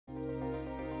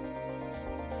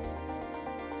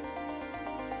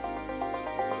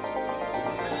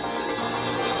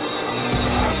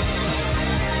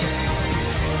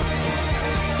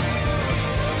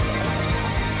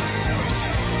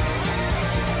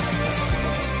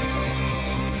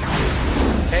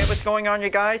What's going on, you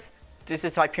guys? This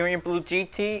is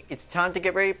Hyperion-Blue-GT. It's time to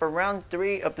get ready for round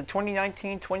 3 of the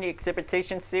 2019-20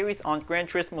 Exhibition Series on Gran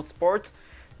Turismo Sports.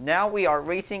 Now we are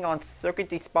racing on Circuit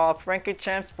de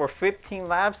Spa-Francorchamps for 15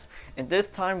 laps, and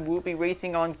this time we'll be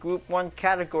racing on Group 1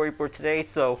 category for today,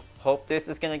 so hope this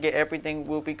is going to get everything.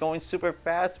 We'll be going super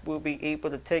fast. We'll be able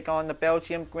to take on the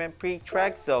Belgium Grand Prix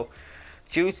track, so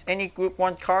choose any Group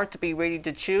 1 car to be ready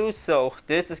to choose. So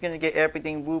this is going to get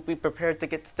everything. We'll be prepared to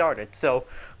get started. So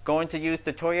going to use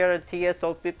the Toyota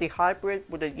TS050 Hybrid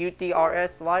with a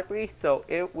UDRS library, so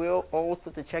it will also,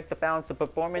 to check the balance of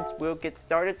performance, we'll get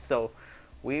started. So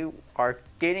we are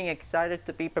getting excited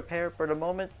to be prepared for the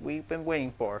moment we've been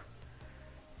waiting for.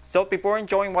 So before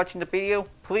enjoying watching the video,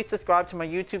 please subscribe to my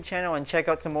YouTube channel and check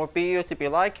out some more videos if you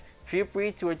like. Feel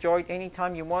free to enjoy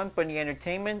anytime you want for the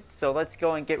entertainment. So let's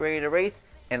go and get ready to race,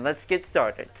 and let's get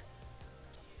started.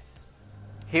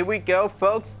 Here we go,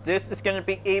 folks. This is going to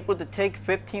be able to take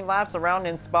 15 laps around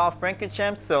in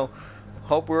Spa-Francorchamps, so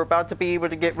hope we're about to be able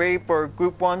to get ready for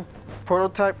Group 1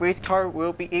 prototype race car.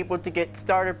 We'll be able to get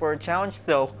started for a challenge,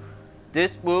 so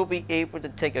this will be able to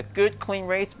take a good clean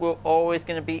race. We're always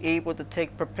going to be able to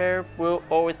take prepare. We're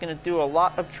always going to do a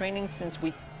lot of training since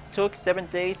we took 7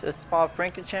 days of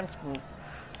Spa-Francorchamps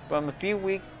from a few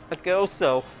weeks ago,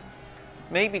 so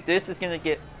maybe this is going to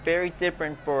get very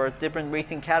different for a different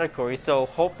racing category. So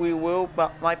hope we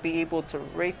might be able to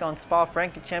race on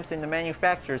Spa-Francorchamps in the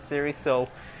manufacturer series. So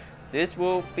this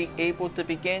will be able to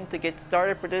begin to get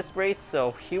started for this race.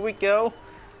 So here we go.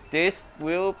 This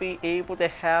will be able to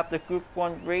have the Group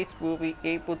 1 race. We'll be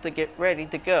able to get ready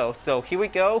to go. So here we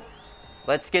go.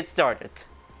 Let's get started.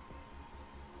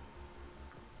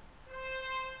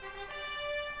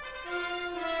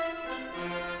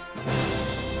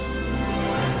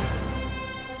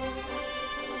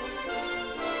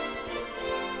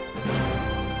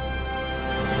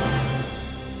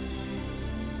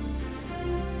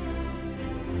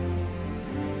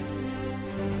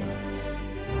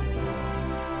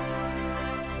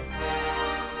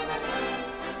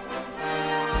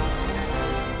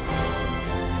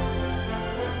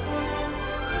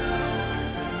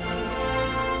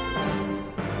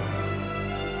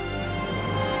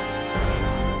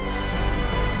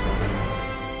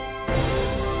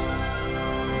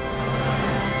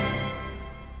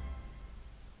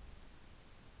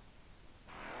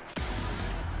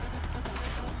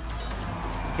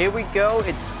 Here we go,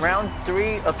 it's round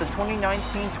 3 of the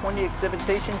 2019-20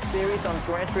 Exhibition Series on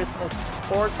Gran Turismo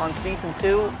Sport on Season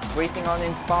 2, racing on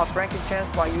in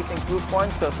Spa-Francorchamps by using Group 1,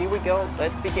 so here we go,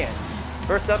 let's begin.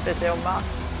 First up is El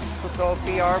Maxico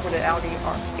PR with an Audi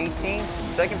R18.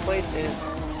 Second place is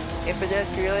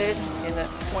Impedestriated in the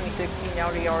 2016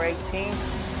 Audi R18.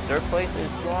 Third place is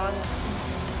Gran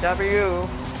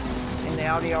in the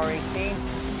Audi R18.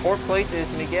 Fourth place is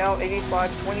Miguel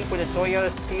 8520 with a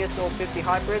Toyota TS050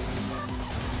 Hybrid.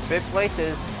 Fifth place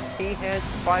is T-Head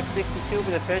 562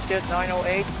 with a Peugeot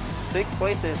 908. Sixth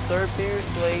place is Sir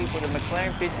Beersley with a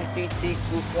McLaren Vision GT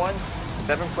Group 1.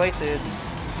 Seventh place is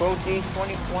Pro G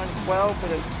 2112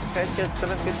 with a Peugeot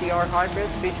 750R Hybrid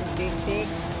Vision GT.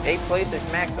 Eighth place is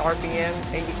Max RPM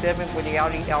 87 with the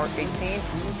Audi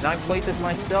R18. Ninth place is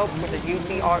myself with the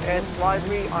UDRS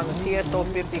library on the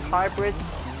TS050 Hybrid.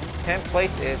 10th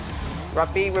place is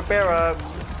Rafi Rivera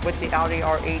with the Audi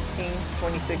R18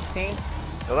 2016.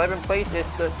 11th place is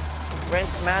the Rent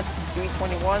Match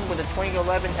 321 with the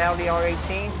 2011 Audi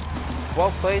R18.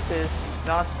 12th place is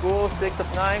Nas School 6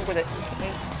 of 9 with a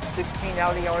 2016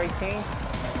 Audi R18.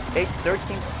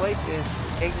 13th place is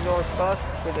Ignore Fuss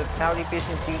with the Audi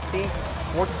Vision GT.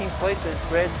 14th place is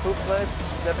Red Hooplet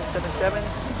 777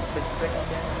 with the 2nd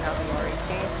Audi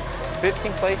R18.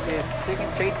 15th place is Chicken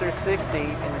Chaser 60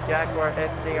 in the Jaguar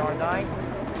SJR9.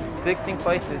 16th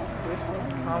place is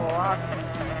Christian Kamalak.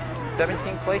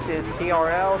 17th place is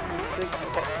TRL 6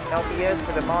 LPS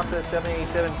for the Mazda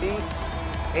 787B.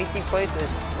 18th place is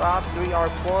Rob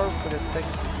 3R4 for the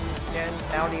 2nd Gen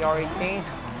Audi R18.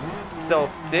 So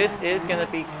this is going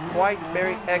to be quite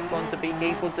very excellent to be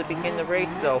able to begin the race.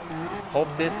 So hope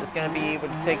this is going to be able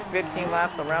to take 15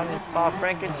 laps around in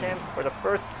Spa-Francorchamps for the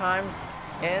first time.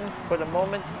 And for the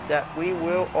moment that we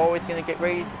will always going to get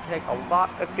ready to take a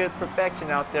lot of good perfection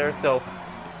out there. So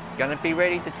going to be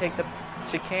ready to take the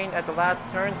chicane at the last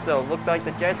turn. So looks like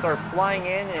the jets are flying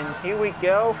in, and here we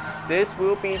go. This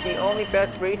will be the only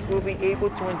best race we'll be able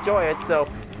to enjoy it. So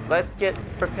let's get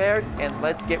prepared and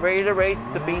let's get ready to race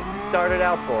to be started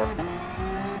out for.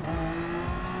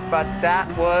 But that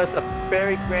was a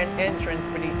very grand entrance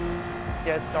for these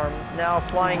jets are now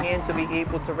flying in to be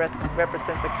able to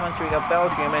represent the country of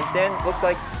Belgium. And then looks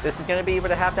like this is going to be able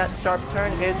to have that sharp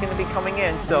turn. It's going to be coming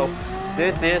in. So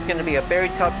this is going to be a very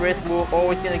tough risk. We're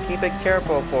always going to keep it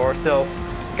careful for. So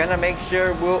gonna make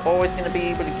sure we're always going to be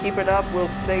able to keep it up. We'll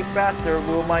stay faster.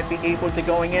 We might be able to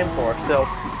going in for. So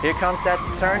here comes that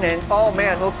turn, and oh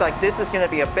man, looks like this is going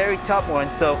to be a very tough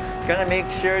one. So gonna make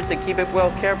sure to keep it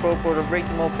well careful for the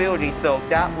race mobility. So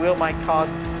that will might cause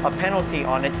a penalty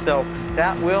on it. So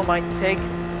that will might take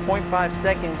 0.5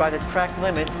 seconds by the track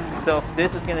limit. So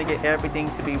this is going to get everything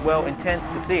to be well intense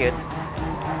to see it.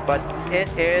 But it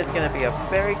is going to be a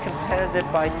very competitive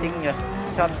by taking a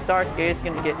tough start. It's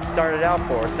going to get started out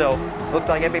for. So looks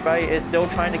like everybody is still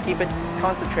trying to keep it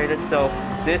concentrated. So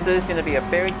this is going to be a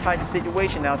very tight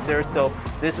situation out there. So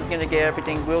this is going to get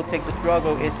everything. Will take the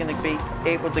struggle. It's going to be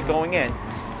able to going in.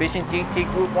 Vision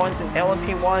GT Group 1s and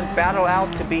LMP1 battle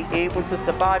out to be able to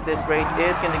survive this race.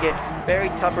 It's going to get very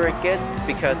tougher it gets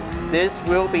because this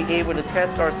will be able to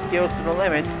test our skills to the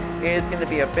limit. It's going to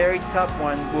be a very tough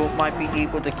one. We might be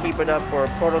able to keep it up for a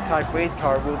prototype race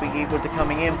car. We'll be able to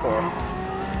coming in for.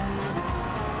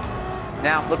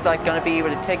 Now, looks like going to be able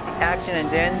to take the action and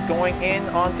then going in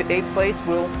onto 8th place,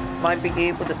 we'll might be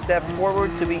able to step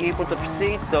forward to be able to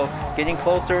proceed. So getting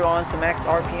closer on to max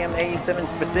RPM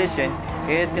 87's position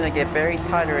is going to get very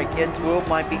tighter. It gets, we'll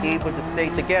might be able to stay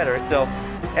together. So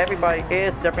everybody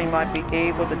is definitely might be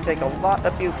able to take a lot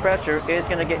of few pressure. Is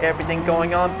going to get everything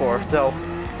going on for. So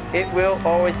it will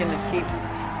always going to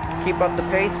keep up the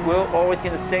pace. We'll always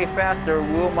going to stay faster.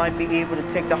 We'll might be able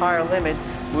to take the higher limit.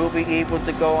 We'll be able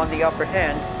to go on the upper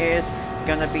hand. Is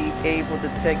going to be able to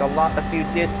take a lot of few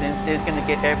distance. Is going to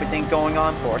get everything going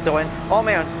on for. So, and oh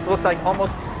man, looks like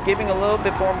almost giving a little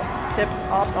bit more tip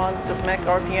off on the max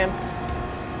RPM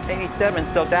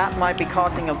 87. So that might be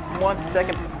costing a 1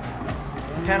 second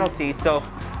penalty. So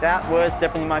that was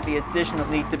definitely might be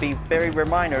additionally to be very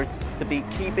reminder to be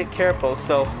keep it careful.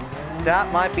 So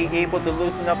that might be able to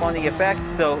loosen up on the effect.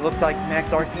 So it looks like max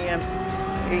RPM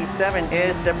 87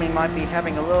 is definitely might be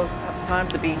having a little tough time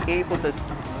to be able to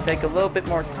take a little bit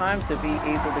more time to be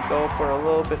able to go for a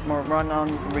little bit more run on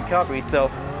recovery.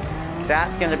 So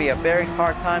that's going to be a very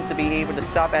hard time to be able to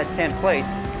stop at 10th place.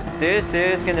 This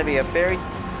is going to be a very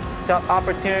tough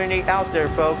opportunity out there,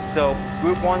 folks. So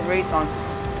Group 1 race on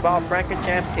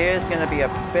Spa-Francorchamps is going to be a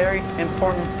very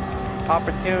important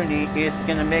opportunity. It's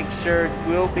going to make sure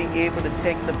we'll be able to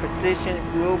take the position.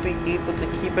 We'll be able to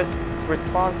keep it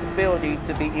responsibility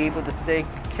to be able to stay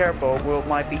careful. We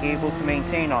might be able to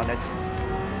maintain on it.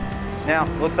 Now,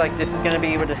 looks like this is going to be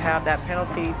able to have that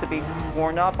penalty to be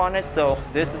worn up on it. So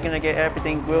this is going to get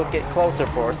everything will get closer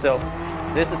for. So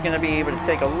this is going to be able to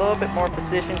take a little bit more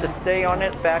position to stay on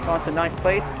it back onto 9th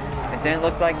place. And then it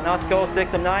looks like Notsko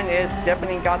 6 of 9 is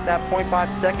definitely got that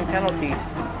 0.5 second penalty.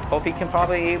 Hope he can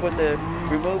probably able to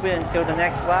remove it until the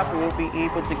next lap. We'll be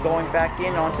able to going back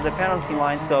in onto the penalty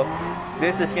line. So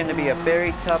this is going to be a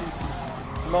very tough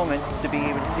moment to be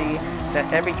able to see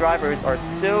that every drivers are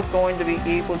still going to be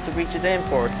able to reach it in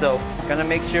for. So gonna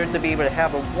make sure to be able to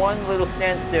have a one little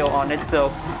standstill on it.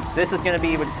 So this is gonna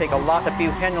be able to take a lot of few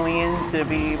handling in to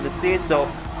be able to see it. So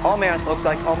oh man, looks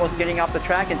like almost getting off the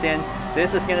track, and then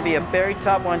this is gonna be a very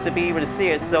tough one to be able to see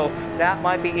it. So that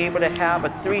might be able to have a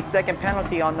 3 second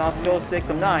penalty on Notsko 6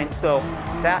 of 9. So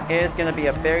that is gonna be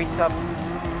a very tough,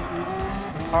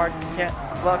 hard chance.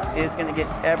 Luck is going to get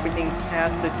everything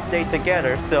has to stay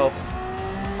together. So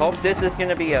hope this is going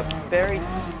to be a very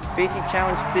busy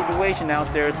challenge situation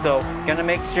out there. So going to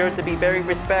make sure to be very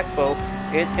respectful.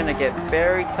 It's going to get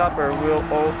very tougher. We're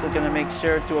also going to make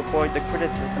sure to avoid the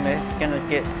criticism. It's going to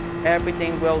get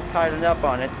everything well tightened up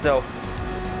on it. So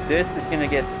this is going to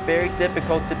get very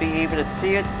difficult to be able to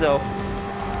see it. So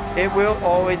it will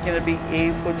always going to be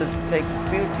able to take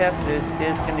few tests.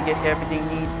 It's going to get everything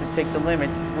needs to take the limit.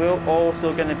 We're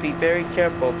also going to be very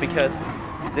careful because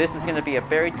this is going to be a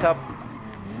very tough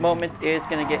moment. It's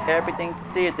going to get everything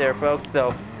to see it there, folks.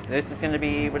 So this is going to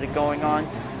be able to going on.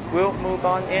 We'll move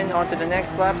on in onto the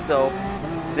next lap. So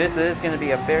this is going to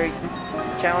be a very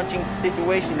challenging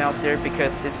situation out there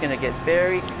because it's going to get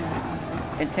very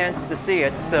intense to see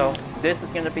it. So this is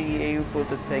going to be able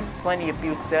to take plenty of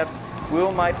few steps. We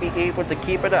might be able to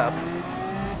keep it up.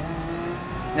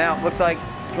 Now, looks like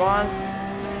Gran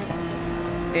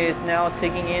is now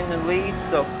taking in the lead,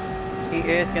 so he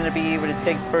is going to be able to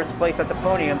take first place at the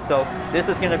podium. So this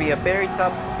is going to be a very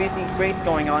tough, busy race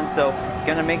going on. So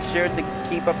going to make sure to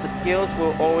keep up the skills.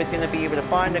 We're always going to be able to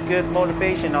find a good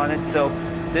motivation on it. So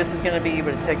this is going to be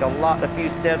able to take a lot of few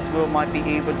steps. We might be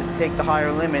able to take the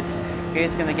higher limits.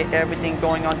 It's going to get everything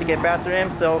going on to get faster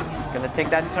in. So going to take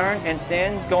that turn and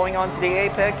then going on to the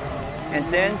apex.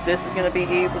 And then this is going to be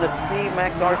able to see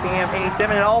max RPM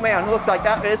 87. And oh man, it looks like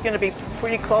that is going to be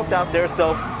pretty close out there.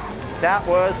 So that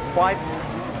was quite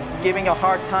giving a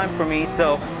hard time for me,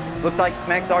 so looks like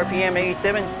max RPM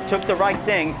 87 took the right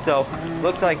thing, so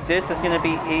looks like this is going to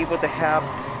be able to have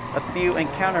a few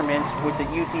encounterments with the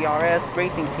UTRS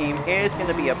racing team. It's going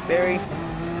to be a very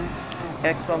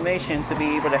exclamation to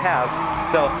be able to have.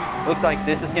 So looks like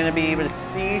this is going to be able to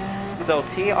see. So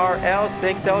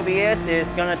TRL6LBS is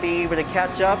going to be able to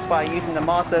catch up by using the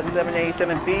Mazda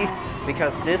 787B,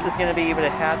 because this is going to be able to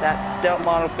have that stealth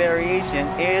model variation.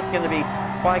 It's going to be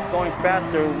quite going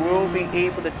faster. We'll be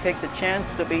able to take the chance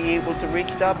to be able to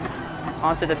reach up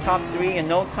onto the top 3 in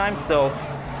no time. So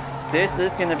this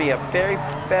is going to be a very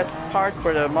best part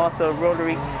for the Mazda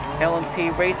rotary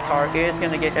LMP race car. It's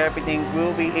going to get everything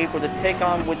we'll be able to take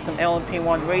on with some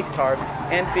LMP1 race car,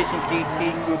 and Vision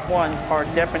GT Group 1 are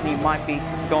definitely might be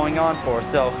going on for.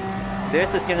 So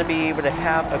this is going to be able to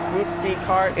have a Group C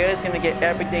car. It's going to get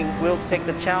everything. We'll take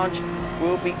the challenge.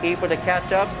 We'll be able to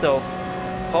catch up. So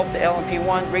hope the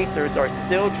LMP1 racers are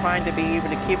still trying to be able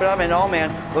to keep it up. And oh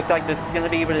man, looks like this is going to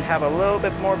be able to have a little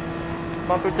bit more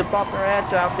bumper to bumper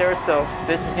edge out there. So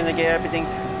this is going to get everything.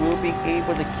 We'll be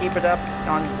able to keep it up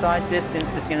on the side distance.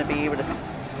 It's going to be able to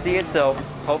see it. So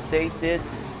hope they did.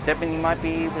 Definitely might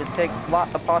be able to take a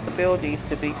lot of possibilities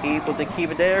to be able to keep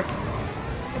it there.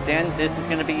 Then this is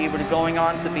going to be able to going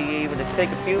on to be able to take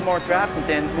a few more drafts, and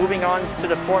then moving on to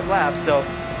the 4th lap. So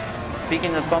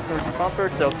speaking of bumper to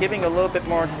bumper, so giving a little bit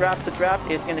more draft to draft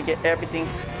is going to get everything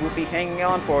we'll be hanging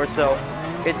on for. So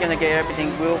it's going to get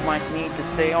everything we'll might need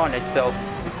to stay on it. So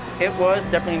it was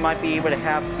definitely might be able to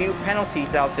have a few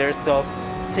penalties out there. So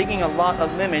taking a lot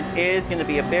of limit is going to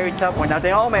be a very tough one. Now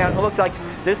they, oh man, it looks like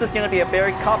this is going to be a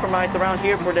very compromise around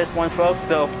here for this one, folks.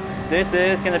 So this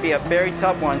is going to be a very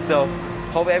tough one. So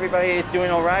hope everybody is doing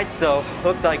all right. So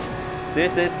looks like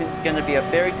this is going to be a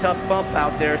very tough bump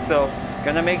out there. So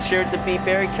gonna make sure to be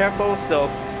very careful. So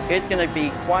it's gonna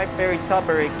be quite very tough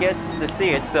where it gets to see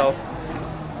it. So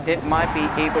it might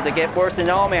be able to get worse. And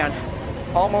oh man,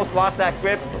 almost lost that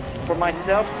grip for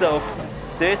myself. So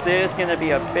this is going to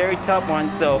be a very tough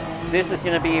one. So this is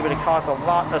going to be able to cause a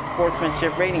lot of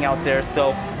sportsmanship rating out there.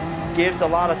 So gives a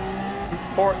lot of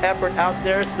poor effort out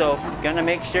there. So gonna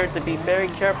make sure to be very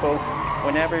careful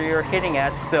whenever you're hitting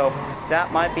at. So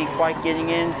that might be quite getting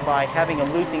in by having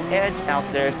a losing edge out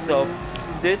there. So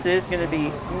this is going to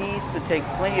be needs to take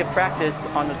plenty of practice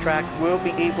on the track. We'll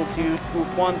be able to use Group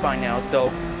 1 by now. So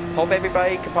hope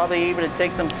everybody could probably be able to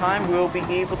take some time. We'll be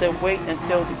able to wait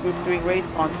until the Group 3 race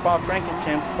on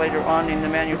Spa-Francorchamps later on in the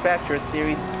manufacturer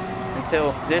series,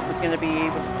 until this is going to be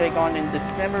able to take on in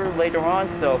December later on.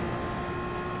 So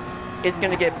it's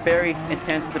going to get very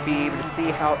intense to be able to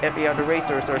see how every other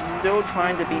racers are still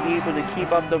trying to be able to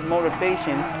keep up the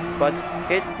motivation, but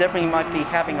it's definitely might be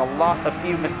having a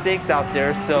few mistakes out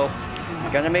there. So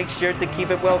gonna make sure to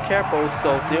keep it well careful.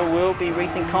 So there will be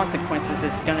racing consequences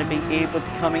it's gonna be able to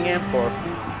coming in for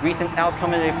recent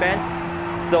outcome of the events.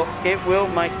 So it will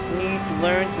might need to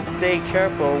learn to stay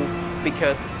careful,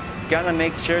 because gonna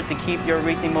make sure to keep your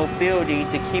racing mobility,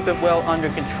 to keep it well under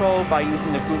control by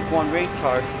using the Group 1 race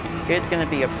car. It's gonna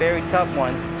be a very tough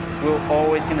one. We're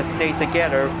always gonna stay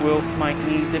together. We'll might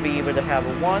need to be able to have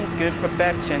one good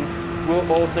perfection. We're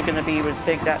also gonna be able to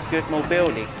take that good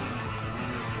mobility.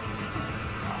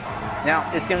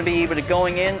 Now it's going to be able to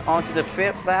going in onto the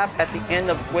 5th lap at the end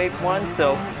of wave 1.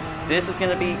 So this is going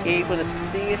to be able to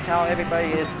see how everybody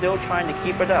is still trying to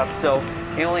keep it up. So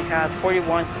it only has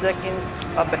 41 seconds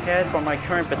up ahead from my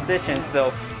current position.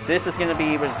 So this is going to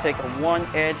be able to take a one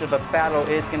edge of a battle.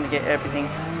 It's going to get everything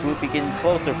we'll be getting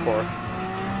closer for.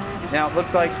 Now it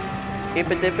looks like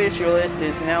Individualist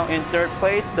is now in 3rd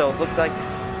place. So it looks like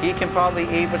he can probably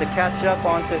able to catch up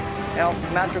onto El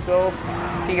Madrigal.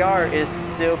 PR is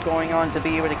still going on to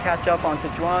be able to catch up onto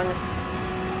Gran.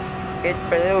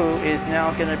 Hyperion is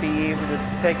now going to be able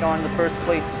to take on the 1st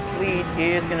place lead.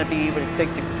 Is going to be able to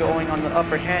take the going on the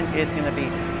upper hand. It's going to be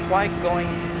quite going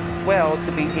well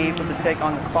to be able to take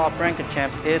on the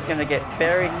Spa-Francorchamps. It's going to get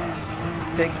very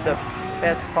big. The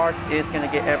best part is going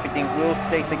to get everything. We'll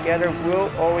stay together.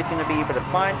 We're always going to be able to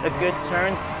find a good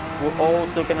turn. We're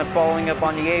also going to following up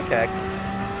on the apex.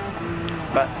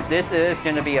 But this is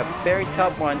going to be a very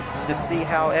tough one to see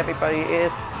how everybody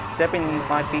is. Definitely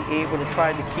might be able to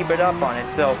try to keep it up on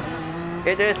it. So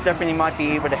it is definitely might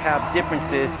be able to have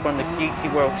differences from the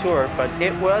GT World Tour, but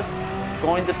it was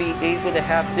going to be able to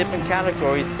have different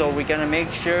categories. So we're going to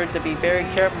make sure to be very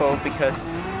careful, because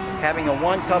having a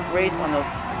one tough race on the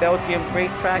Belgium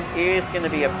racetrack is going to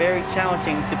be a very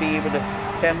challenging to be able to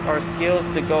test our skills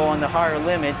to go on the higher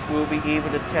limits. We'll be able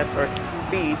to test our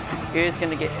speed. Is going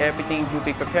to get everything we'll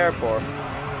be prepared for.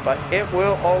 But it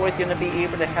will always going to be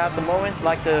able to have the moment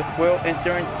like the World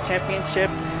Endurance Championship.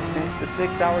 since the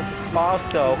 6 hours of Spa,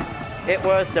 so it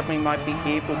was definitely might be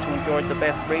able to enjoy the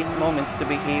best race moments to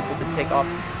be able to take off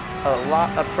a lot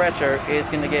of pressure is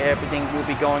going to get everything we'll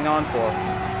be going on for.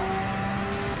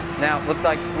 Now, looks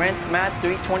like Gran's Mat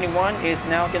 321 is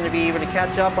now going to be able to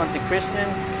catch up onto Christian.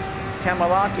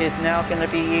 Camelot is now going to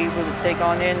be able to take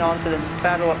on in onto the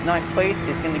battle of 9th place.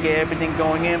 It's going to get everything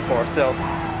going in for. So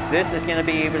this is going to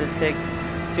be able to take,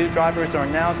 two drivers are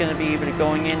now going to be able to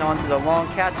going in onto the long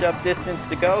catch-up distance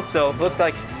to go. So looks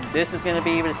like this is going to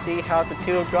be able to see how the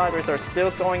two drivers are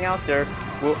still going out there.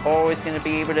 We're always going to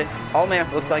be able to, oh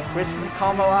man, looks like Christian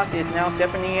Camelot is now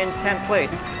definitely in 10th place.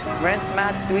 Gran's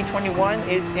Mat 321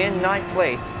 is in 9th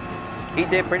place. He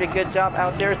did a pretty good job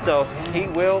out there, so he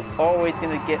will always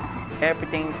going to get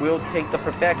everything, will take the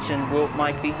perfection, will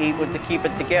might be able to keep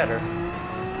it together.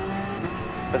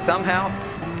 But somehow,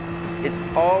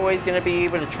 it's always going to be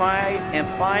able to try and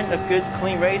find a good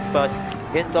clean race, but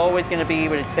it's always going to be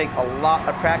able to take a lot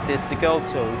of practice to go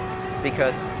to,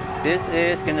 because this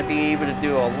is going to be able to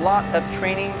do a lot of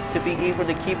training to be able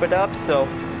to keep it up. So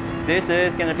this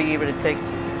is going to be able to take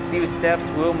a few steps.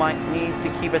 We might need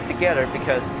to keep it together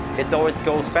because it always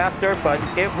goes faster, but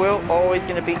it will always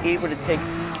going to be able to take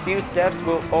a few steps.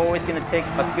 We're always going to take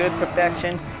a good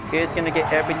perfection. It's going to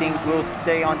get everything. We'll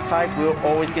stay on tight. We're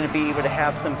always going to be able to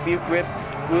have some few grips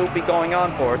we'll be going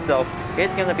on for. So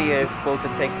it's going to be able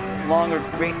to take longer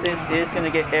races. It's going to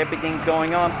get everything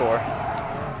going on for.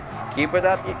 Keep it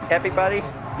up, everybody.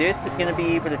 This is going to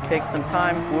be able to take some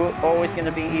time. We're always going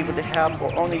to be able to have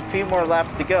only a few more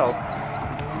laps to go.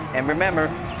 And remember,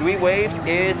 3 waves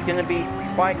is going to be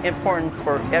quite important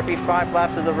for every 5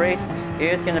 laps of the race.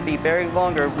 It is going to be very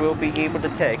longer we'll be able to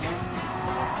take.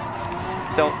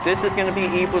 So this is going to be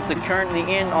able to currently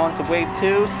in onto wave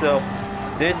 2. So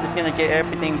this is going to get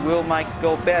everything will might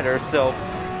go better. So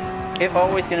it's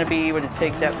always going to be able to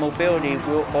take that mobility.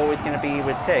 We're always going to be able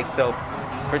to take. So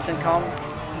Christian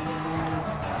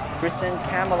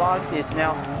Camelot is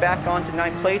now back on to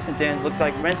 9th place, and then looks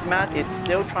like Gran's Mat is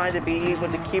still trying to be able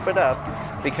to keep it up,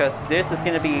 because this is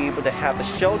going to be able to have a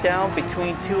showdown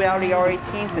between 2 Audi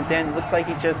R18s, and then it looks like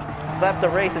he just left the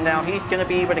race, and now he's going to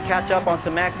be able to catch up onto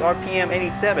max RPM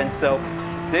 87. So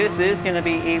this is going to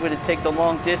be able to take the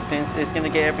long distance. It's going to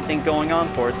get everything going on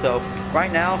for. So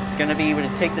right now, going to be able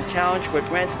to take the challenge with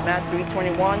Gran's Mat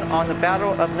 321 on the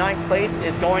battle of 9th place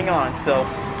is going on. So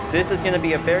this is going to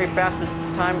be a very fast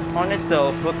time on it.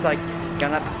 So looks like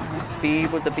going to be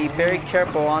able to be very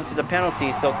careful onto the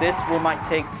penalty. So this will might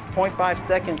take 0.5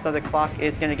 seconds of the clock.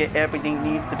 Is going to get everything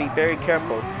needs to be very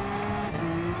careful.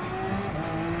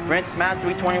 Gran's Mat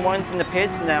 321's in the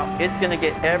pits now. It's going to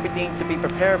get everything to be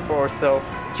prepared for. So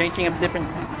changing up different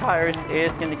tires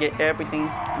is going to get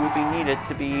everything will be needed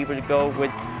to be able to go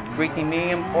with greasy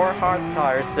medium or hard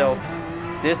tires. So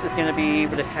this is going to be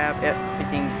able to have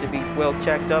everything to be well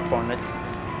checked up on it.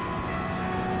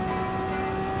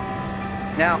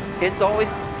 Now it's always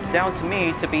down to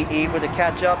me to be able to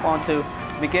catch up onto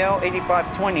Miguel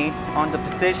 8520 on the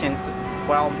positions,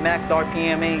 while max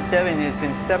RPM 87 is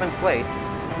in 7th place.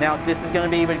 Now this is going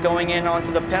to be going in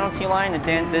onto the penalty line, and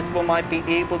then this will might be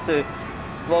able to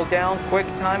slow down quick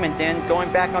time, and then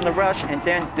going back on the rush, and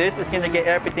then this is going to get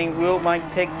everything will might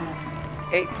take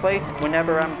 8th place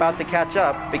whenever I'm about to catch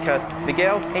up, because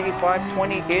Miguel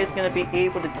 8520 is going to be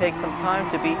able to take some time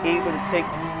to be able to take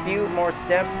a few more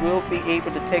steps. We'll be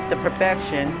able to take the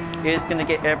perfection. Is going to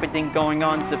get everything going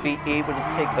on to be able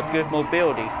to take a good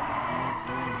mobility,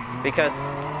 because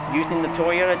using the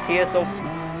Toyota TSO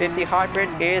 50 hybrid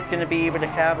is going to be able to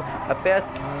have a best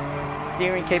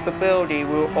steering capability.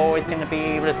 We're always going to be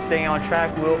able to stay on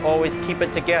track. We'll always keep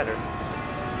it together.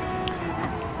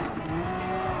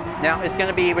 Now it's going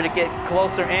to be able to get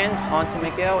closer in onto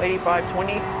Miguel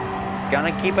 8520.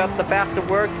 Gonna keep up the faster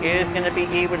work. Is going to be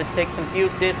able to take some few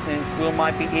distance. We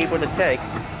might be able to take.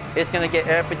 It's going to get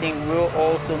everything. We'll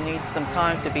also need some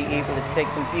time to be able to take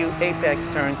some few apex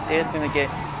turns. It's going to get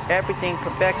everything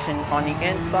perfection on the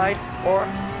inside, or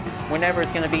whenever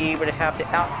it's going to be able to have the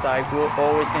outside, we're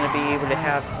always going to be able to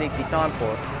have safety on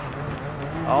for.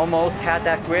 Almost had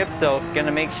that grip, so going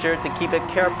to make sure to keep it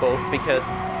careful, because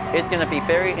it's going to be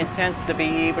very intense to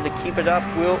be able to keep it up.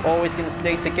 We're always going to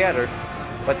stay together,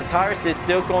 but the tires is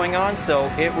still going on,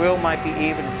 so it will might be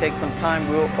able to take some time.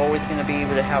 We're always going to be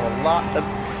able to have a lot of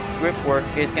grip work.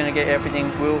 It's going to get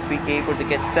everything we'll be able to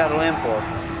get settled in for.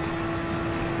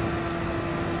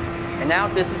 And now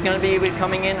this is going to be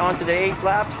coming in onto the 8th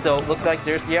lap, so it looks like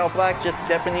there's yellow flag just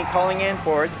definitely calling in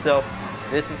for it. So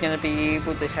this is going to be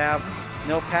able to have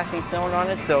no passing zone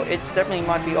on it, so it's definitely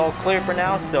might be all clear for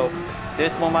now. So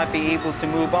this one might be able to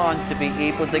move on to be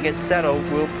able to get settled.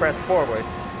 We'll press forward.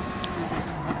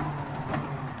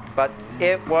 but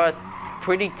it was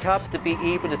pretty tough to be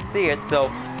able to see it.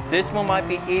 So this one might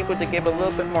be able to give a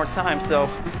little bit more time. So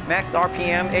Max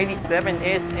RPM 87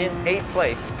 is in 8th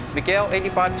place. Miguel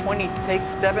 8520 takes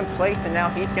 7th place, and now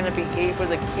he's going to be able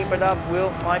to keep it up. Will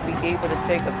might be able to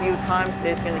take a few times.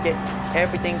 It's going to get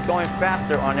everything going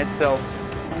faster on it. So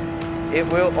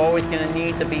it will always going to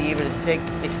need to be able to take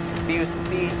a few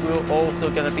speeds. We're also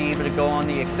going to be able to go on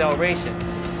the acceleration.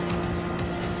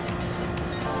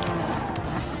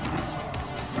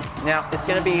 Now it's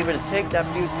going to be able to take that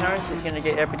few turns. It's going to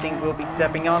get everything we'll be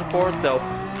stepping on for. So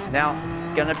now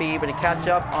going to be able to catch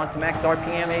up onto Max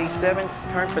RPM 87's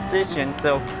current position.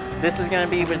 So this is going to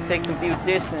be able to take some few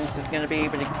distance. It's going to be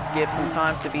able to give some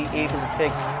time to be able to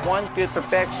take one good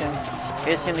perfection.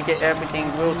 It's going to get everything.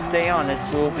 We'll stay on it.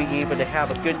 We'll be able to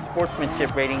have a good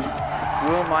sportsmanship rating.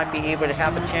 We might be able to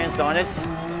have a chance on it.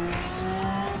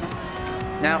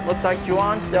 Now it looks like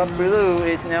Juan the Blue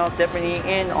is now definitely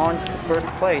in on first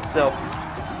place, so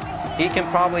he can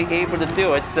probably able to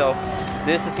do it. So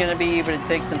this is going to be able to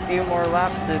take some few more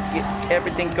laps to get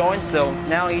everything going. So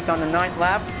now he's on the 9th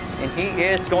lap, and he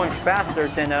is going faster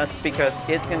than us because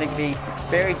it's going to be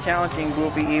very challenging.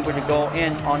 We'll be able to go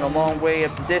in on a long way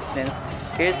of distance.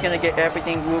 It's going to get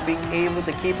everything. We'll be able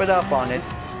to keep it up on it.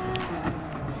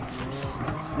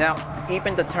 Now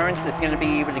even the turns is going to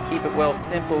be able to keep it well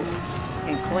simple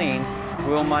and clean.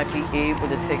 Will might be able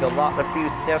to take a few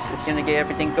steps. It's going to get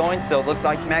everything going. So it looks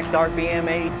like Max RPM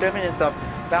 87 is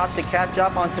about to catch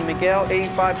up onto Miguel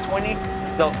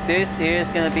 8520. So this is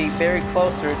going to be very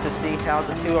closer to see how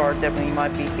the two are. Definitely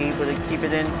might be able to keep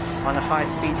it in on a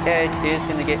high-speed edge. Is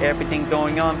going to get everything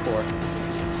going on for.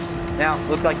 Now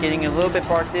looks like getting a little bit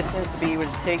far distance to be able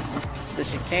to take the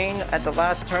chicane at the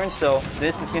last turn. So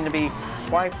this is going to be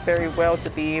quite very well to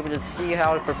be able to see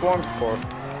how it performs for.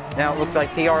 Now it looks like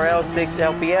TRL 6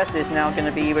 LPS is now going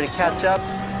to be able to catch up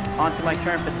onto my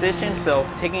current position. So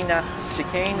taking that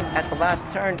chicane at the last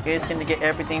turn is going to get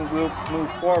everything. We'll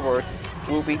move forward.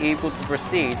 We'll be able to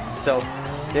proceed. So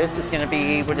this is going to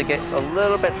be able to get a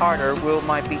little bit harder. Will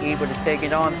might be able to take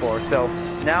it on for. So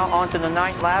now onto the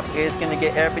 9th lap is going to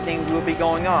get everything will be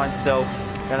going on. So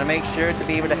gonna make sure to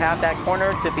be able to have that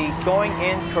corner to be going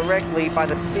in correctly by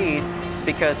the speed,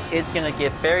 because it's going to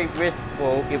get very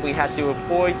riskful if we have to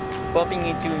avoid bumping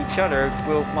into each other.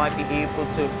 We might be able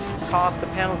to cause the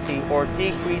penalty or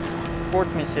decrease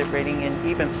sportsmanship rating and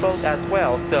even both as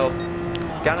well. So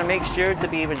gotta make sure to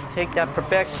be able to take that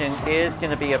perfection. Is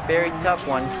going to be a very tough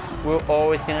one. We're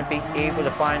always going to be able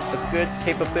to find the good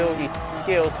capabilities,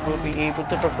 skills we'll be able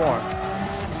to perform.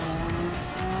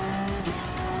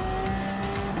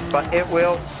 But it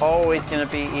will always going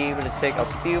to be able to take a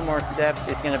few more steps.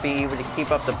 It's going to be able to keep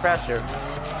up the pressure.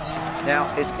 Now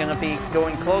it's going to be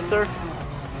going closer,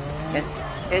 and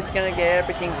it's going to get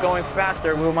everything going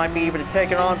faster. We might be able to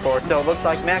take it on for. So it looks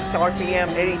like Max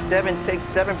RPM 87 takes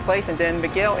 7th place, and then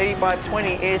Miguel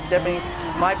 8520 is definitely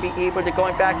might be able to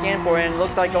going back in for it, and it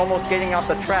looks like almost getting off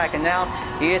the track. And now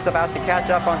he is about to catch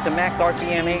up onto Max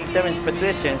RPM 87's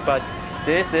position. But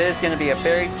this is going to be a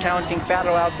very challenging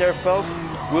battle out there, folks.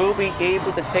 We'll be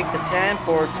able to take the stand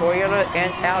for Toyota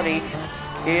and Audi.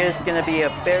 Is going to be a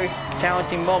very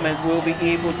challenging moment. We'll be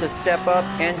able to step up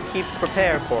and keep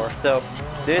prepared for. So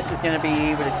this is going to be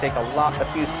able to take a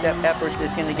few step efforts.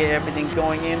 It's going to get everything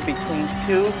going in between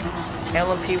two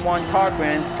LMP1 car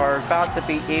brands are about to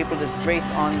be able to race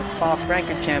on the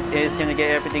Spa-Francorchamps. Is going to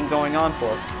get everything going on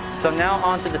for. So now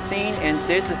onto the scene, and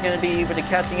this is going to be able to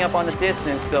catching up on the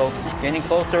distance. So getting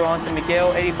closer onto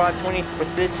Miguel 8520's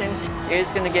position is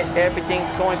going to get everything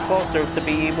going closer to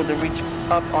be able to reach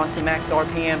up onto Max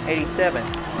RPM 87.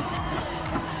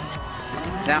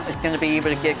 Now it's going to be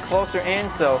able to get closer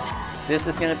in, so this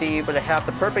is going to be able to have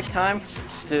the perfect time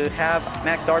to have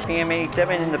Max RPM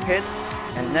 87 in the pit.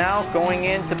 And now going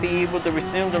in to be able to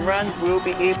resume the run, we'll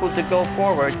be able to go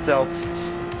forward. So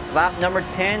lap number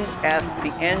 10 at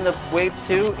the end of wave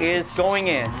 2 is going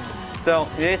in. So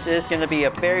this is going to be a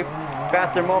very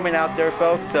faster moment out there,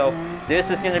 folks. So this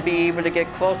is going to be able to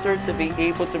get closer to be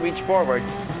able to reach forward.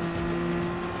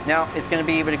 Now it's going to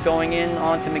be able to going in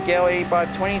onto Miguel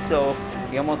 8520. So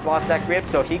he almost lost that grip.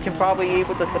 So he can probably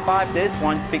able to survive this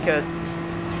one, because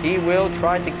he will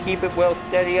try to keep it well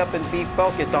steady up and be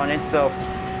focused on it. So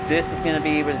this is going to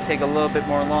be able to take a little bit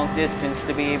more long distance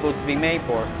to be able to be made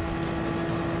for.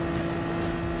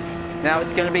 Now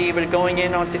it's going to be able to going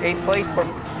in onto 8th place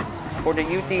for the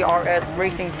UDRS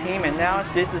racing team, and now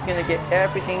this is going to get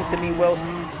everything to be well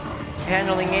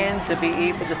handling in, to be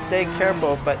able to stay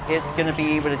careful, but it's going to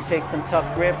be able to take some tough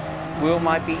grip. Will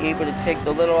might be able to take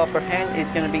the little upper hand.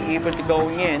 It's going to be able to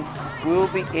going in will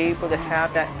be able to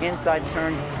have that inside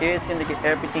turn, is going to get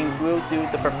everything, will do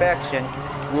the perfection.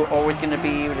 We're always going to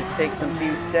be able to take some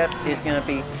few steps. It's going to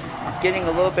be getting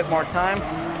a little bit more time,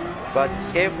 but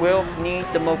it will need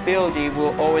the mobility.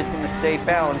 We're always going to stay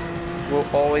balanced. We're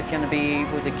always going to be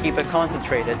able to keep it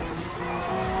concentrated.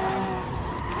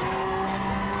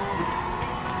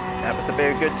 That was a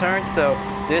very good turn. So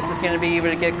this is going to be able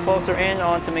to get closer in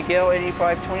onto Miguel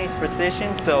 8520's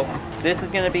position. So this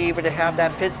is going to be able to have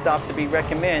that pit stop to be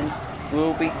recommended.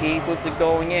 We'll be able to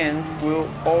going in. We're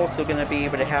also going to be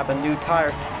able to have a new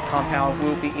tire compound.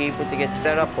 We'll be able to get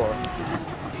set up for.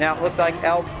 Now it looks like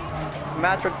El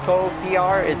Matric Total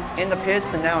PR is in the pits,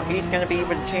 and now he's going to be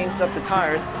able to change up the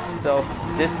tires. So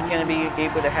this is going to be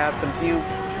able to have some few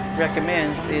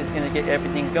recommends. Is going to get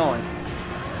everything going.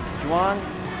 Juan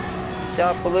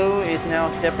Blue is now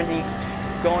definitely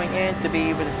going in to be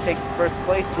able to take first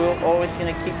place. We're always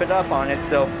going to keep it up on it.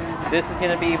 So this is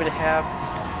going to be able to have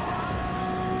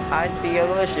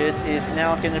Idealicious is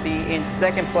now going to be in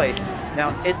second place.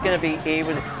 Now it's going to be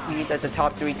able to see that the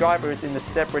top three drivers in the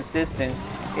separate distance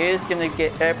is going to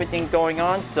get everything going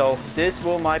on. So this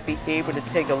might be able to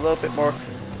take a little bit more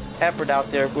effort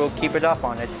out there. We'll keep it up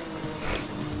on it.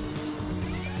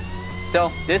 So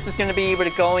this is going to be able to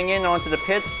going in onto the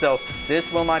pits. So this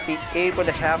might be able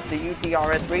to have the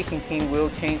UTRS racing team will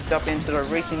change up into the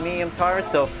racing medium tires.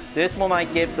 So this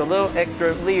might give a little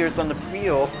extra layers on the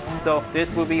wheel. So this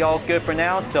will be all good for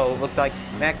now. So it looks like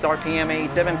max RPM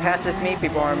 87 passes me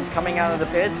before I'm coming out of the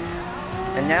pits.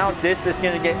 And now this is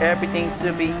going to get everything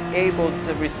to be able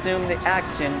to resume the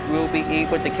action. We'll be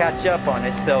able to catch up on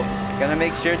it. So gonna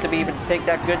make sure to be able to take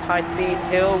that good high speed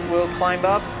hill. We'll climb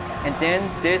up. And then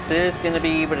this is going to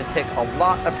be able to take a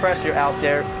lot of pressure out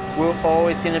there. We're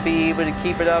always going to be able to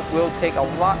keep it up. We'll take a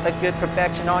lot of good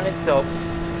perfection on it. So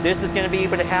this is going to be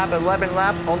able to have 11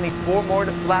 laps, only 4 more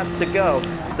laps to go.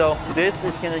 So this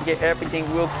is going to get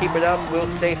everything. We'll keep it up. We'll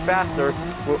stay faster.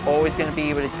 We're always going to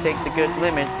be able to take the good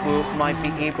limits. We might be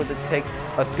able to take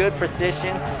a good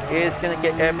position. It's going to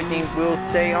get everything. We'll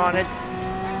stay on it.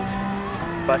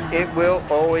 But it will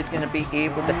always going to be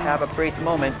able to have a brace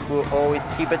moment. We'll always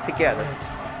keep it together.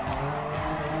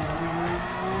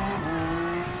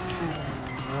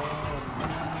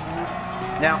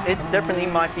 Now it definitely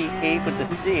might be able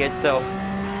to see it. So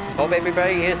hope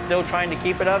everybody is still trying to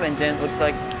keep it up. And then looks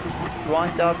like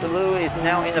Juan Blue is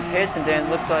now in the pits. And then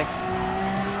looks like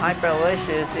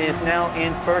Hyperlicious is now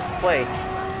in first place.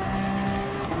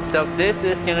 So this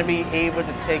is going to be able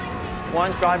to take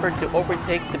one driver to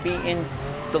overtake to be in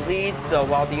the lead, so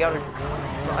while the other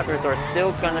drivers are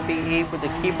still going to be able to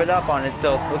keep it up on it.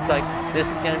 So it looks like this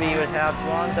is going to be able to have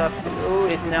Ronda Blue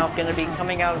is now going to be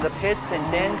coming out of the pits, and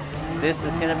then this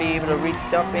is going to be able to reach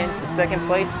up into second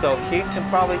place. So she can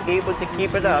probably able to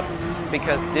keep it up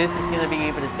because this is going to be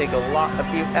able to take a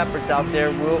few efforts out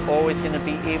there. We're always going to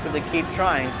be able to keep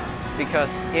trying because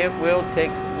it will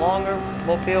take longer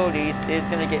mobilities. It's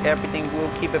going to get everything.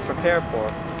 We'll keep it prepared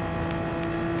for.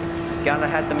 Gonna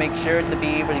have to make sure to be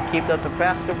able to keep up the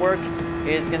faster work.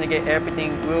 Is gonna get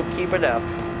everything. We'll keep it up.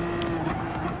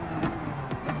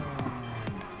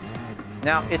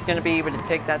 Now it's gonna be able to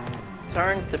take that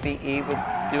turn to be able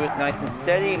to do it nice and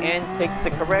steady and takes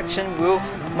the correction. We'll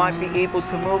might be able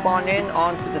to move on in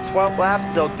onto the 12th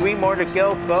lap. So 3 more to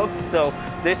go, folks. So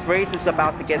this race is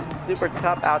about to get super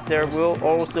tough out there. We're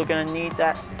also gonna need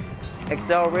that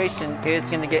acceleration. Is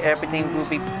going to get everything. Will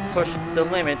be pushed the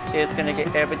limits. It's going to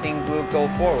get everything. Will go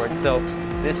forward. So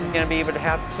this is going to be able to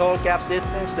have the total gap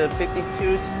distance of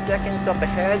 52 seconds up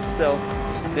ahead. So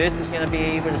this is going to be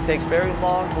able to take very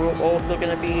long. We're also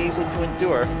going to be able to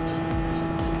endure,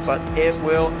 but it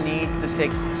will need to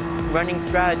take running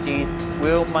strategies.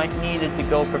 Might need it to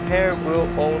go prepared.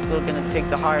 We're also going to take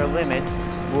the higher limits.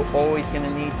 We're always going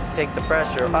to need to take the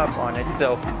pressure up on it.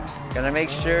 So gonna make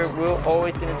sure we're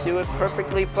always gonna do it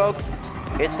perfectly, folks.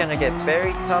 It's gonna get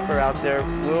very tougher out there.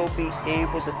 We'll be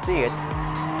able to see it.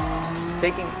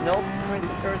 Taking no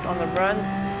prisoners on the run,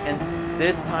 and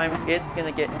this time it's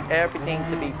gonna get everything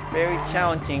to be very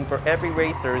challenging for every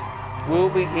racers. We'll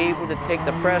be able to take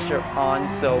the pressure on,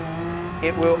 so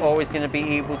it will always gonna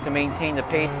be able to maintain the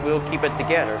pace. We'll keep it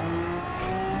together.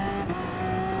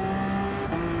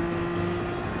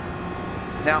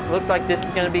 Now it looks like this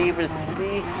is going to be able to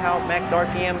see how max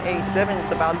RPM 87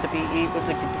 is about to be able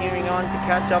to continuing on to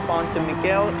catch up onto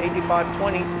Miguel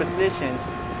 8520's position.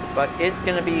 But it's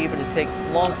going to be able to take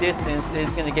long distance.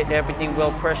 It's going to get everything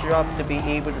well pressured up to be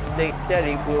able to stay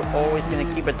steady. We're always going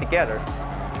to keep it together.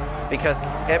 Because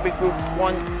every Group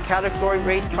 1 category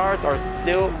race cars are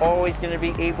still always going to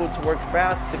be able to work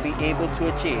fast to be able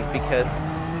to achieve. Because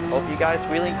hope you guys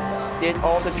really did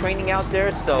all the training out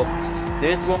there, so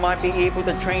this will might be able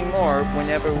to train more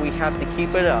whenever we have to keep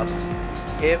it up.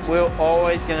 It will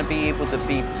always going to be able to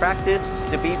be practiced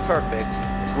to be perfect.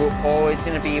 We're always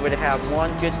going to be able to have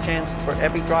one good chance for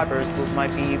every driver who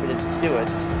might be able to do it,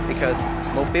 because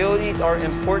mobilities are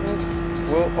important.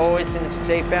 We're always going to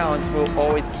stay balanced. We'll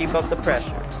always keep up the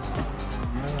pressure.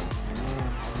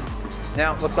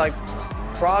 Now it looks like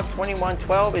Frog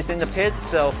 2112 is in the pits,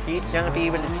 so he's going to be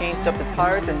able to change up the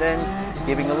tires and then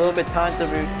giving a little bit time to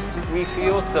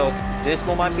refuel, so this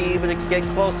one might be able to get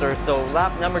closer. So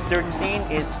lap number 13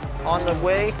 is on the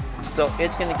way, so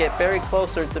it's going to get very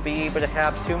closer to be able to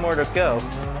have 2 more to go.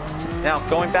 Now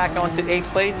going back onto 8th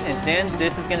place, and then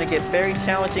this is going to get very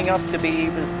challenging up to be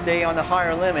able to stay on the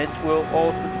higher limits. We'll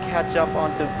also catch up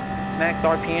onto Max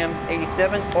RPM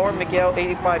 87 or Miguel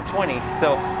 8520.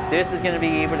 So this is going to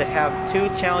be able to have 2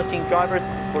 challenging drivers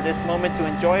for this moment to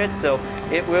enjoy it. So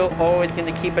it will always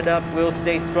going to keep it up. We'll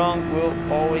stay strong. We'll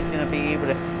always going to be able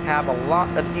to have a lot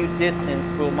of few distance.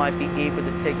 We'll might be able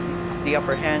to take the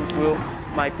upper hand. We'll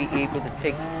might be able to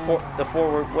take the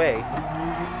forward way.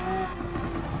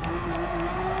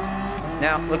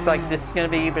 Now looks like this is going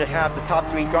to be able to have the top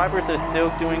 3 drivers are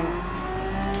still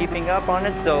keeping up on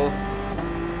it. So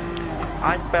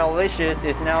Hyperion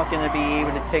is now going to be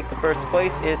able to take the first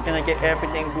place. It's going to get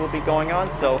everything will be going on.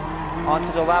 So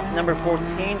onto the lap number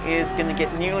 14 is going to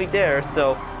get nearly there.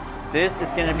 So this is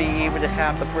going to be able to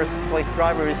have the first place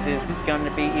drivers is going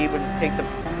to be able to take the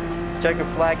checker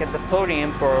flag at the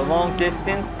podium for a long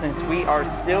distance. Since we are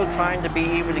still trying to be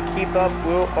able to keep up,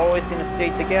 we're always going to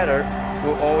stay together.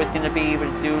 We're always going to be able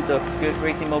to do the good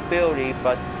racing mobility,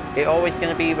 but it's always going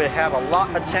to be able to have a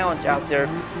lot of challenge out there.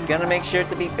 Going to make sure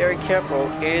to be very careful.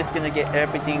 It's going to get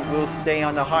everything. We'll stay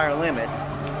on the higher limits.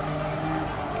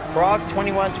 Frog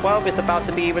 2112 is about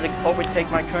to be able to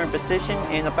overtake my current position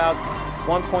in about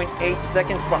 1.8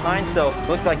 seconds behind. So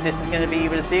looks like this is going to be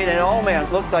able to see it. And oh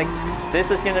man, looks like this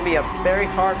is going to be a very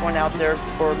hard one out there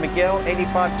for Miguel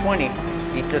 8520.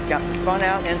 He just got spun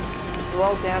out and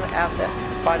slowed down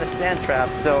by the sand trap,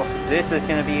 so this is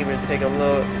going to be able to take a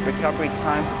little recovery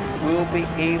time. We'll be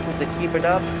able to keep it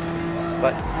up,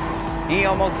 but he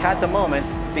almost had the moment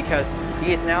because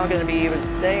he is now going to be able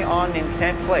to stay on in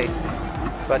 10th place.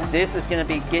 But this is going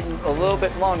to be getting a little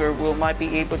bit longer. We might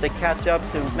be able to catch up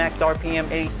to Max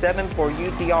RPM 87 for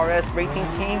UDRS racing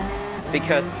team,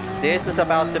 because this is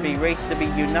about to be raced to be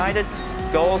united.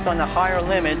 Goals on the higher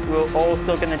limit. We're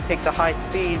also going to take the high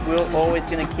speed. We're always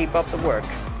going to keep up the work.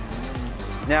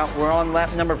 Now we're on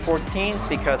lap number 14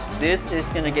 because this is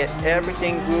going to get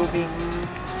everything. We'll be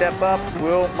step up.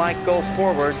 We'll might go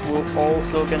forward. We're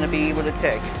also going to be able to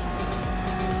take.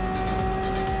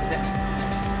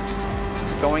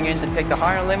 Going in to take the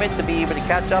higher limit to be able to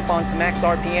catch up on to Max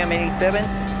RPM 87.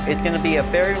 It's going to be a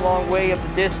very long way of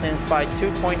the distance by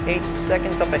 2.8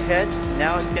 seconds up ahead.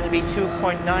 Now it's going to be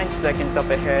 2.9 seconds up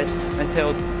ahead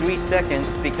until 3 seconds,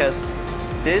 because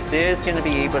this is going to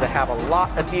be able to have a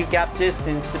lot of few gap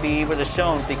distance to be able to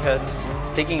show, because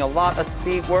taking a lot of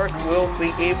speed work will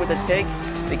be able to take,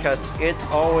 because it's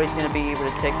always going to be able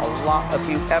to take a lot of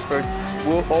few effort.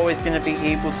 We're always going to be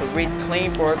able to race clean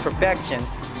for perfection,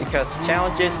 because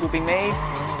challenges will be made.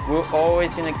 We're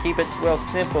always going to keep it real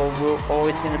simple. We're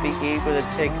always going to be able to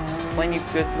take plenty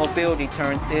of good mobility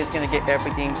turns. It's going to get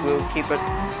everything. We'll keep it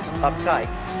uptight.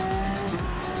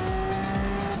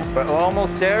 But we're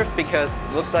almost there, because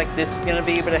it looks like this is going to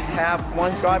be able to have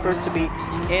one driver to be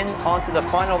in onto the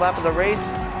final lap of the race.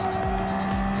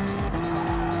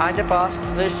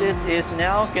 Hyperion is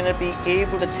now going to be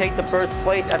able to take the first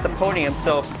place at the podium.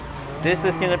 So this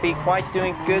is going to be quite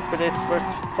doing good for this first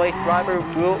place driver.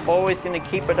 We're always going to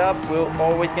keep it up. We're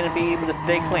always going to be able to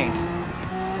stay clean.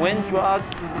 Windrod,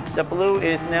 the blue,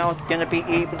 is now going to be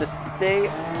able to stay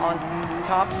on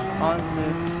top on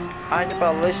the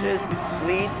Hyperion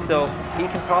lead, so he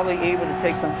can probably able to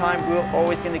take some time. We're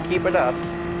always going to keep it up,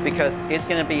 because it's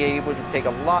going to be able to take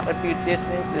a lot of few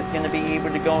distance. It's going to be able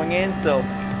to going in, so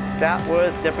that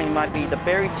was definitely might be the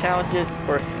very challenges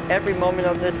for every moment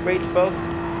of this race, folks.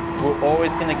 We're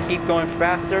always going to keep going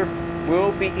faster.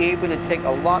 We'll be able to take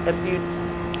a lot of few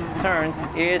turns.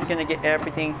 It's going to get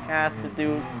everything, has to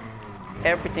do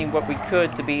everything what we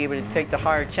could to be able to take the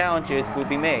higher challenges will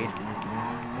be made.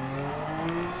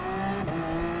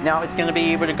 Now it's going to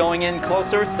be able to going in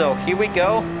closer, so here we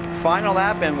go, final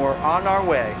lap, and we're on our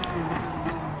way.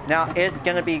 Now it's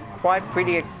going to be quite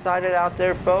pretty excited out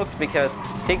there, folks, because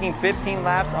taking 15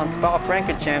 laps on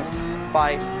Spa-Francorchamps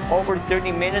by over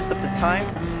 30 minutes of the time,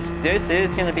 this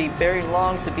is going to be very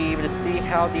long to be able to see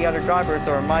how the other drivers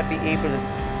might be able to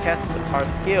test our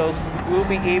skills. We'll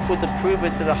be able to prove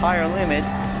it to the higher limit.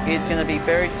 is going to be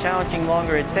very challenging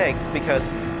longer it takes, because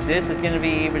this is going to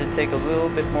be able to take a little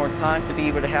bit more time to be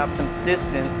able to have some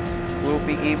distance. We'll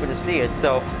be able to see it.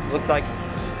 So looks like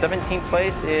 17th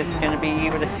place is going to be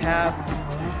able to have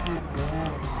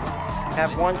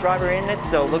one driver in it.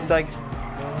 So looks like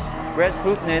Red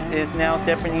Swoopness is now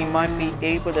definitely might be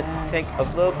able to take a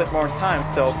little bit more time.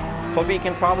 So hope he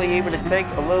can probably able to take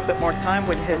a little bit more time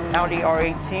with his Audi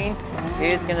R18.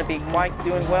 Is going to be quite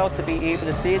doing well to be able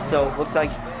to see it. So looks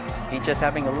like he's just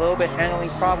having a little bit handling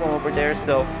problem over there.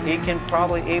 So he can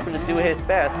probably able to do his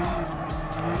best.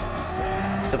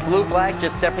 The blue flag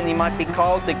just definitely might be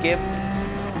called to give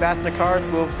faster cars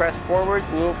will press forward,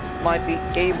 will might be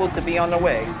able to be on the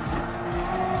way.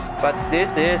 But this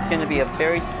is going to be a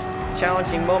very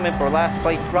challenging moment for last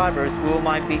place drivers who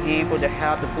might be able to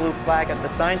have the blue flag at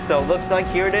the sign. So looks like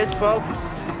here it is, folks.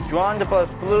 Juan de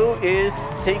Blue is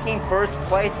taking first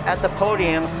place at the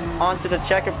podium onto the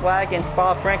checkered flag in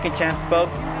Spa-Francorchamps,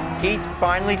 folks. He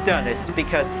finally done it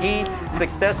because he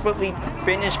successfully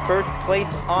finished first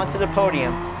place onto the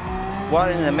podium.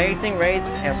 What an amazing race,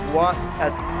 and what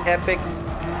an epic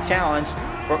challenge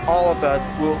for all of us.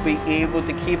 We'll be able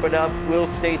to keep it up,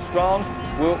 we'll stay strong,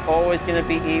 we're always going to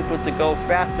be able to go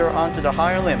faster onto the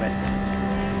higher limit.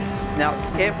 Now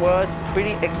it was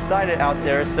pretty excited out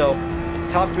there, so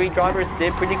top 3 drivers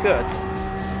did pretty good.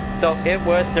 So it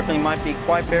was definitely might be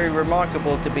quite very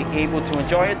remarkable to be able to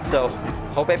enjoy it. So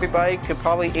hope everybody could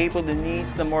probably able to need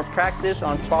some more practice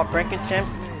on Spa-Francorchamps.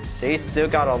 They still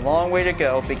got a long way to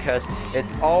go, because it's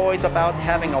always about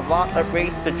having a lot of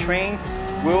race to train.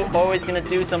 We're always going to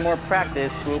do some more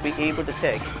practice we'll be able to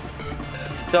take.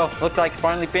 So looks like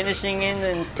finally finishing in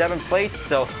 7th place.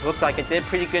 So looks like it did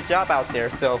pretty good job out there.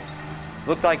 So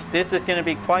looks like this is going to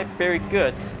be quite very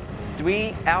good.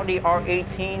 3 Audi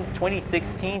R18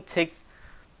 2016 takes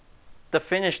the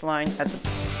finish line at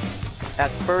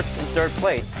 1st and 3rd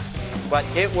place. But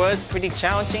it was pretty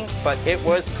challenging, but it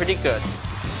was pretty good.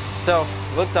 So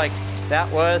looks like that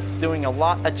was doing a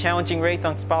lot of challenging race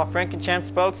on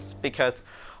Spa-Francorchamps, folks, because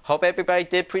hope everybody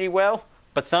did pretty well.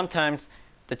 But sometimes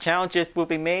the challenges will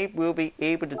be made, we'll be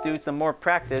able to do some more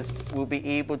practice, we'll be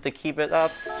able to keep it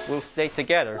up, we'll stay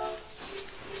together.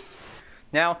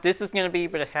 Now this is going to be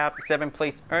able to have the 7th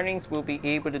place earnings, we'll be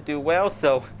able to do well.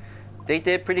 So they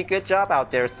did pretty good job out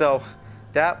there. So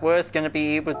that was going to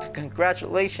be able to,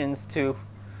 congratulations to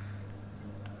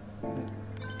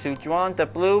Juan de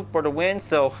Blue for the win.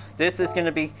 So this is going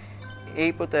to be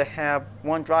able to have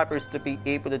 1 drivers to be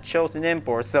able to chosen in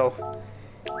for. So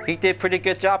he did pretty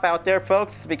good job out there,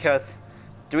 folks, because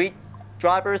 3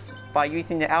 drivers by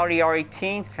using the Audi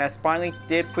R18 has finally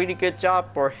did pretty good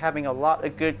job for having a lot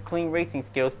of good clean racing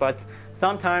skills. But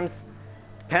sometimes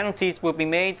penalties will be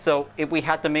made, so if we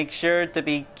have to make sure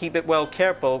to keep it well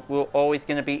careful, we're always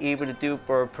going to be able to do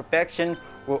for perfection.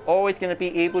 We're always going to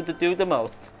be able to do the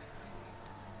most.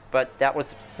 But that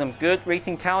was some good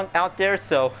racing talent out there.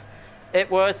 So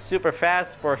it was super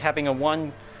fast for having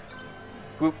a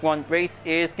Group 1 race.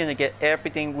 Is going to get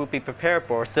everything we'll be prepared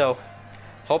for. So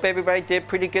hope everybody did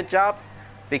pretty good job,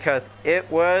 because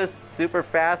it was super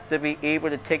fast to be able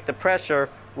to take the pressure.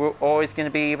 We're always going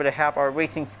to be able to have our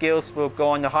racing skills will go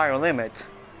on the higher limit.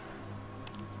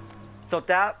 So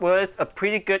that was a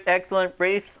pretty good, excellent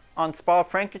race on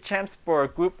Spa-Francorchamps for a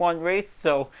Group 1 race.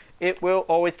 So it will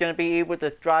always going to be able to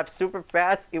drive super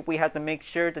fast if we have to make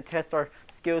sure to test our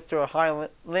skills to a high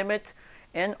limit.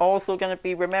 And also going to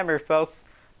be, remember folks,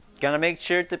 going to make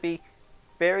sure to be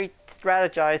very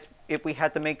strategized if we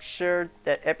have to make sure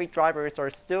that every drivers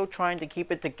are still trying to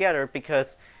keep it together,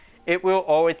 because it will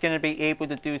always going to be able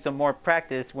to do some more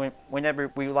practice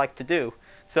whenever we like to do.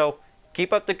 So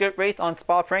keep up the good race on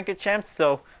Spa-Francorchamps.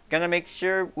 So gonna make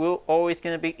sure we're always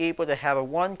gonna be able to have a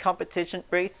 1 competition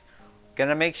race.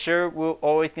 Gonna make sure we're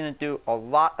always gonna do a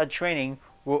lot of training.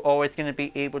 We're always gonna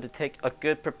be able to take a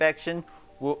good perfection.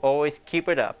 We'll always keep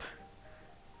it up.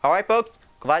 Alright folks,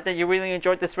 glad that you really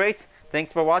enjoyed this race.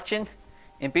 Thanks for watching,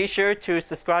 and be sure to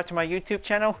subscribe to my YouTube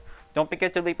channel. Don't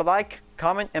forget to leave a like,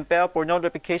 comment, and bell for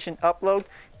notification upload,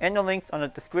 and the links on the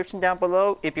description down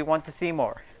below if you want to see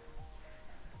more.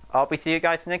 I'll be seeing you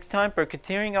guys next time for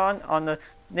continuing on the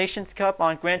Nations Cup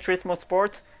on Gran Turismo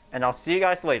Sport, and I'll see you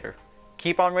guys later.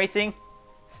 Keep on racing,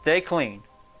 stay clean.